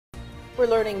We're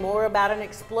learning more about an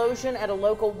explosion at a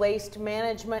local waste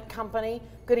management company.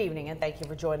 Good evening and thank you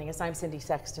for joining us. I'm Cindy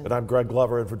Sexton. And I'm Greg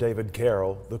Glover in for David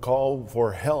Carroll. The call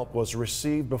for help was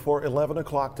received before 11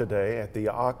 o'clock today at the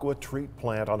Aqua Treat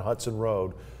plant on Hudson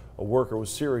Road. A worker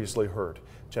was seriously hurt.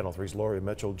 Channel 3's Lori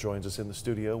Mitchell joins us in the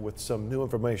studio with some new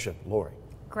information. Lori.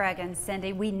 Greg and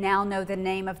Cindy, we now know the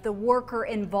name of the worker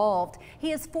involved.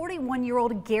 He is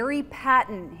 41-year-old Gary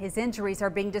Patton. His injuries are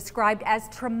being described as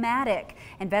traumatic.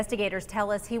 Investigators tell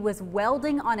us he was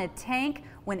welding on a tank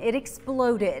when it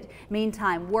exploded.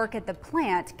 Meantime, work at the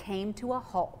plant came to a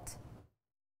halt.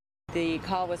 The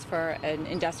call was for an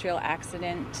industrial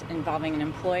accident involving an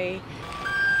employee.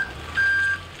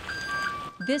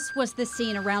 This was the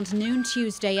scene around noon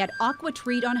Tuesday at Aqua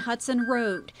Treat on Hudson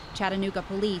Road. Chattanooga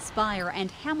Police, Fire,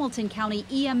 and Hamilton County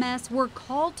EMS were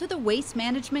called to the waste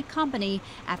management company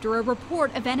after a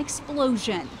report of an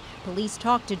explosion. Police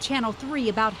talked to Channel 3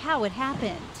 about how it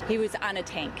happened. He was on a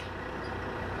tank,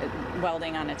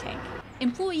 welding on a tank.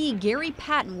 Employee Gary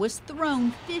Patton was thrown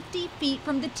 50 feet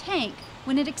from the tank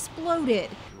when it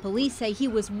exploded. Police say he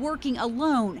was working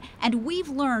alone, and we've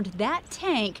learned that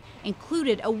tank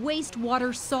included a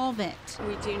wastewater solvent.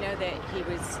 We do know that he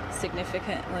was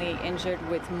significantly injured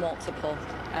with multiple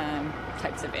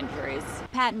types of injuries.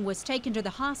 Patton was taken to the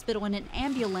hospital in an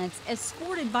ambulance,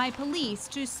 escorted by police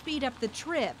to speed up the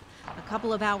trip. A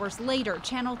couple of hours later,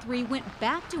 Channel 3 went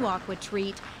back to Aqua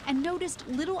Treat and noticed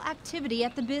little activity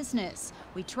at the business.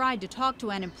 We tried to talk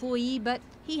to an employee, but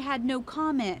he had no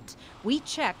comment. We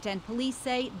checked, and police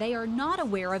say they are not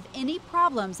aware of any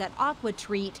problems at Aqua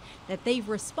Treat that they've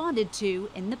responded to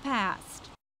in the past.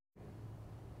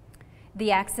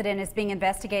 The accident is being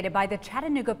investigated by the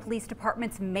Chattanooga Police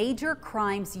Department's Major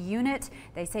Crimes Unit.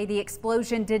 They say the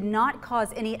explosion did not cause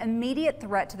any immediate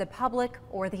threat to the public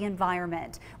or the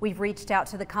environment. We've reached out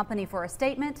to the company for a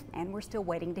statement, and we're still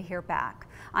waiting to hear back.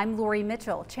 I'm Lori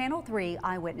Mitchell, Channel 3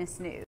 Eyewitness News.